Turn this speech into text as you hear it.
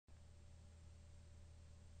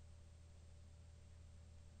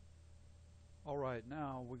Alright,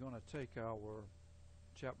 now we're going to take our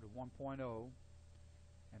chapter 1.0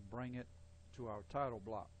 and bring it to our title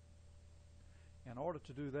block. In order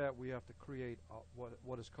to do that, we have to create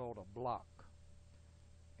what is called a block.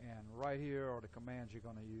 And right here are the commands you're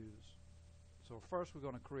going to use. So first we're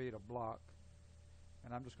going to create a block,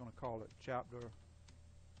 and I'm just going to call it chapter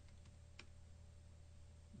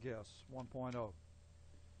guess 1.0.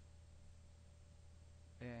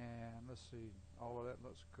 And let's see, all of that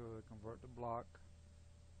looks good. Convert to block,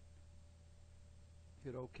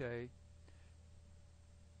 hit OK,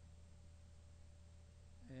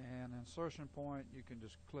 and insertion point, you can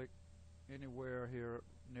just click anywhere here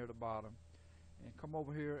near the bottom and come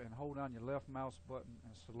over here and hold down your left mouse button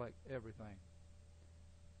and select everything,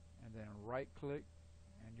 and then right click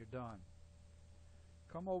and you're done.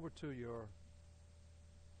 Come over to your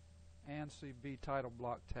ANSI B title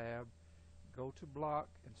block tab, go to block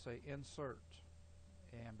and say insert,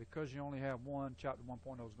 and because you only have one, chapter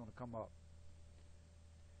 1.0 is going to come up,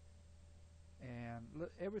 and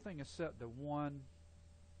everything is set to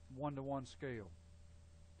 1:1 scale.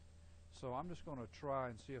 So I'm just going to try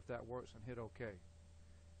and see if that works and hit OK.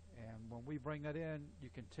 And when we bring that in, you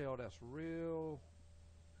can tell that's real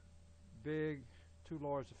big, too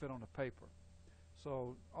large to fit on the paper.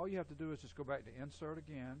 So all you have to do is just go back to insert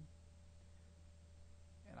again,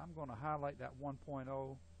 and I'm going to highlight that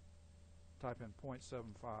 1.0, type in 0.75,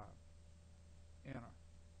 enter.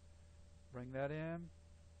 Bring that in.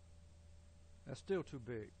 That's still too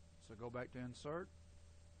big, so go back to insert,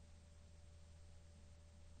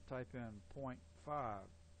 type in 0.5,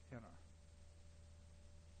 enter.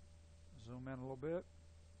 Zoom in a little bit,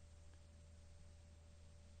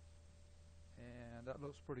 and that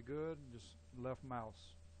looks pretty good. Just left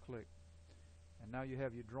mouse click, and now you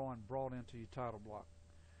have your drawing brought into your title block.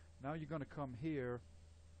 Now you're going to come here,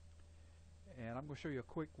 and I'm going to show you a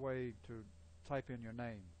quick way to type in your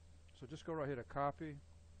name. So just go right here to copy,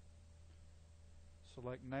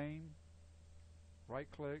 select name, right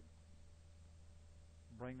click,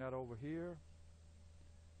 bring that over here,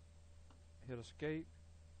 hit escape,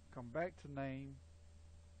 come back to name,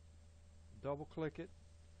 double click it,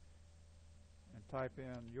 and type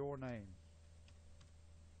in your name.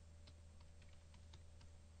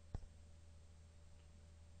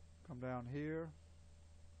 Come down here,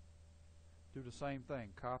 do the same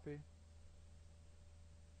thing, copy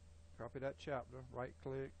that chapter, right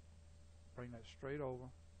click, bring that straight over,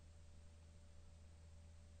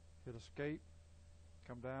 hit escape,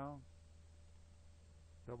 come down,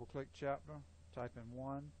 double click chapter, type in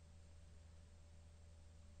 1,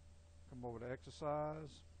 come over to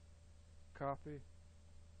exercise, copy,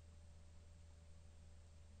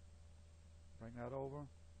 bring that over,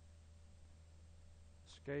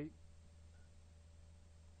 escape,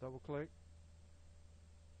 double click,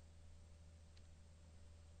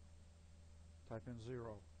 type in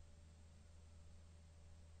 0.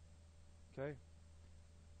 Okay,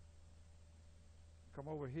 come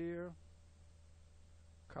over here,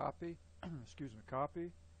 copy excuse me,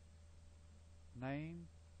 copy name.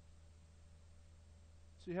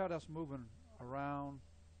 See how that's moving around?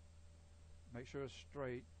 Make sure it's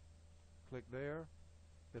straight. Click there,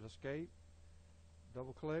 hit escape,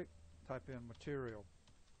 double click, type in material,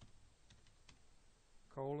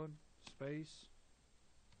 colon, space,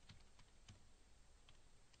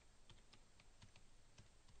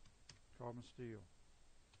 carbon steel.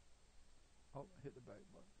 Oh, hit the back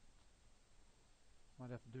button.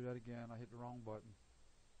 Might have to do that again. I hit the wrong button.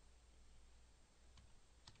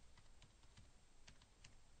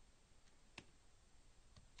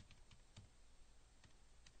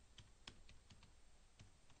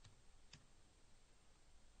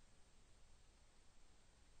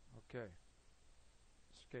 Okay,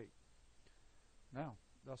 escape. Now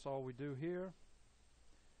that's all we do here.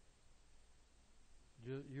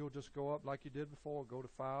 You'll just go up like you did before, go to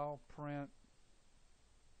file, print,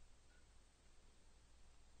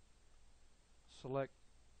 select,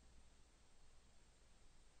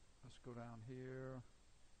 let's go down here,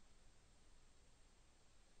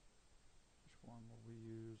 which one will we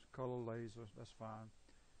use? Color laser, that's fine.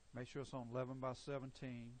 Make sure it's on 11 by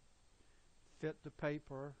 17, fit the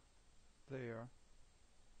paper there,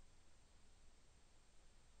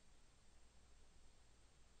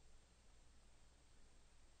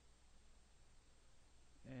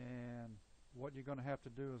 and what you're going to have to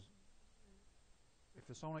do is, if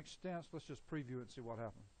it's on extents, let's just preview it and see what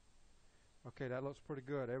happens. Okay, that looks pretty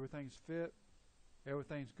good. Everything's fit,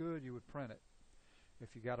 everything's good. You would print it.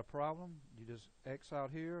 If you got a problem, you just X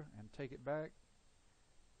out here and take it back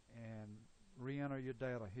and re-enter your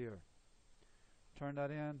data here. Turn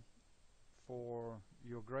that in for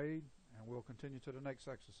your grade and we'll continue to the next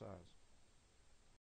exercise.